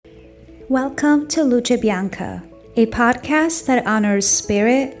Welcome to Luce Bianca, a podcast that honors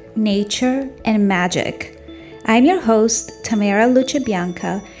spirit, nature, and magic. I'm your host, Tamara Luce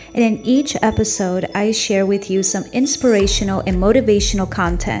Bianca, and in each episode, I share with you some inspirational and motivational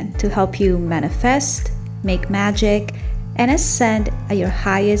content to help you manifest, make magic, and ascend at your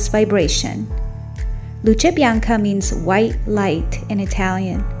highest vibration. Luce Bianca means white light in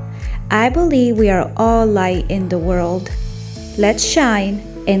Italian. I believe we are all light in the world. Let's shine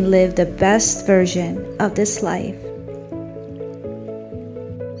and live the best version of this life.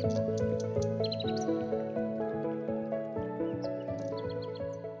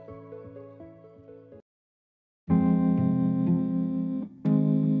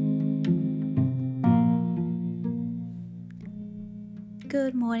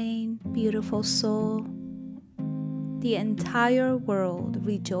 Good morning, beautiful soul. The entire world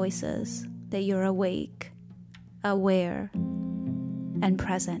rejoices that you're awake, aware, and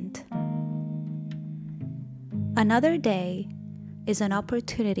present. Another day is an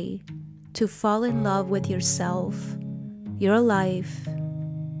opportunity to fall in love with yourself, your life,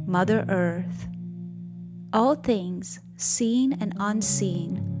 Mother Earth, all things seen and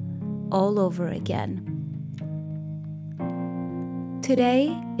unseen all over again.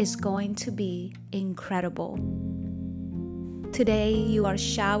 Today is going to be incredible. Today you are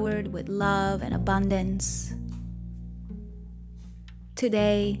showered with love and abundance.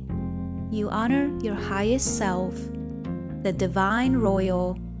 Today, you honor your highest self, the divine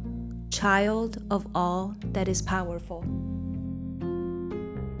royal child of all that is powerful.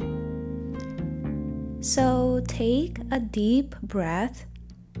 So take a deep breath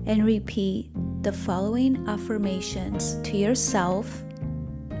and repeat the following affirmations to yourself,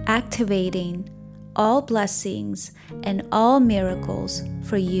 activating all blessings and all miracles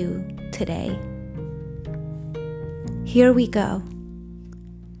for you today. Here we go.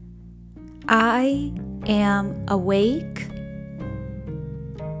 I am awake,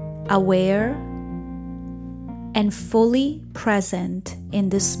 aware, and fully present in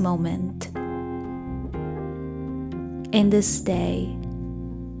this moment, in this day,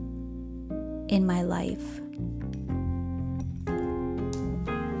 in my life.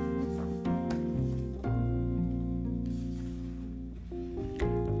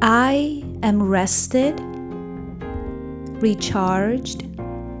 I am rested, recharged,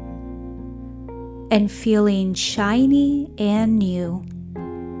 and feeling shiny and new.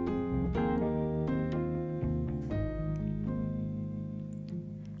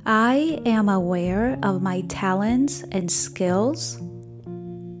 I am aware of my talents and skills,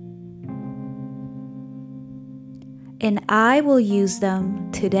 and I will use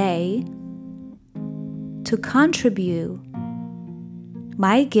them today to contribute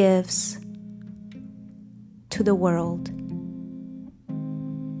my gifts to the world.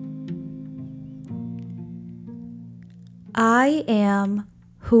 I am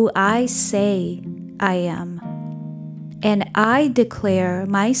who I say I am, and I declare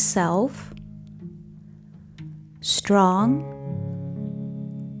myself strong,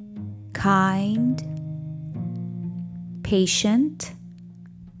 kind, patient,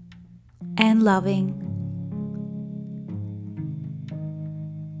 and loving.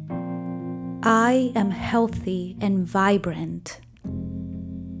 I am healthy and vibrant.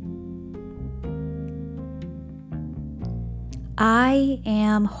 I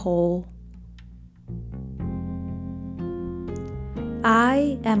am whole.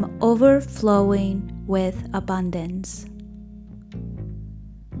 I am overflowing with abundance.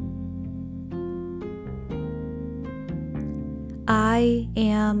 I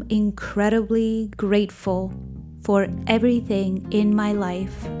am incredibly grateful for everything in my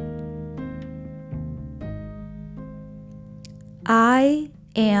life. I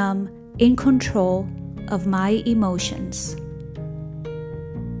am in control of my emotions.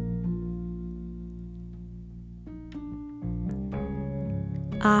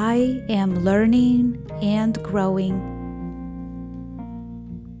 I am learning and growing.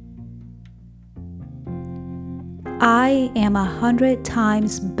 I am 100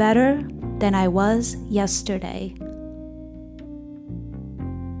 times better than I was yesterday.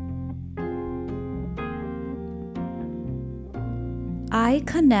 I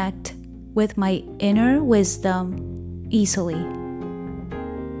connect with my inner wisdom easily.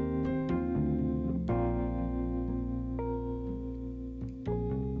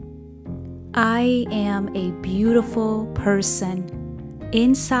 I am a beautiful person,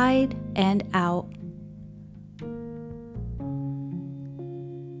 inside and out.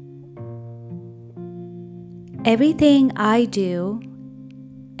 Everything I do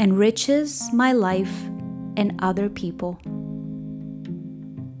enriches my life and other people.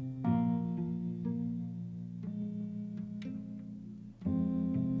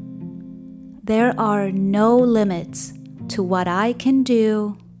 there are no limits to what I can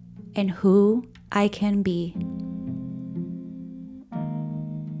do and who I can be.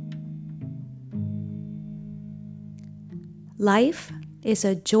 Life is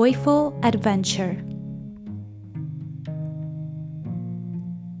a joyful adventure.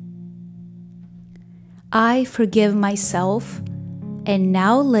 I forgive myself and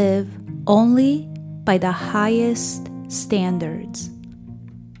now live only by the highest standards.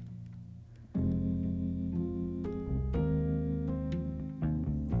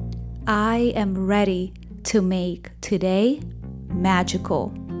 I am ready to make today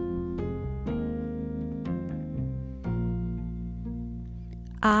magical.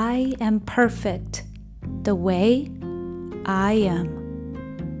 I am perfect the way I am.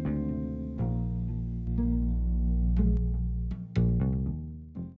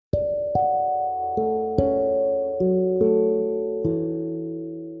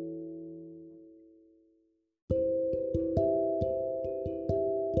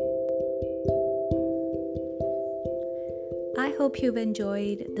 I hope you've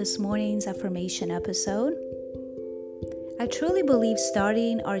enjoyed this morning's affirmation episode. I truly believe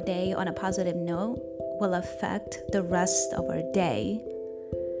starting our day on a positive note will affect the rest of our day,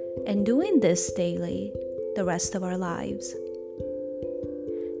 and doing this daily the rest of our lives.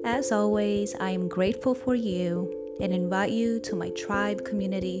 As always, I am grateful for you and invite you to my tribe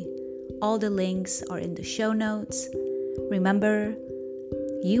community. All the links are in the show notes. Remember,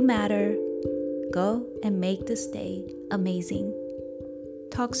 you matter. Go and make this day amazing.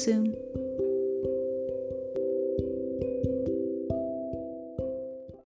 Talk soon.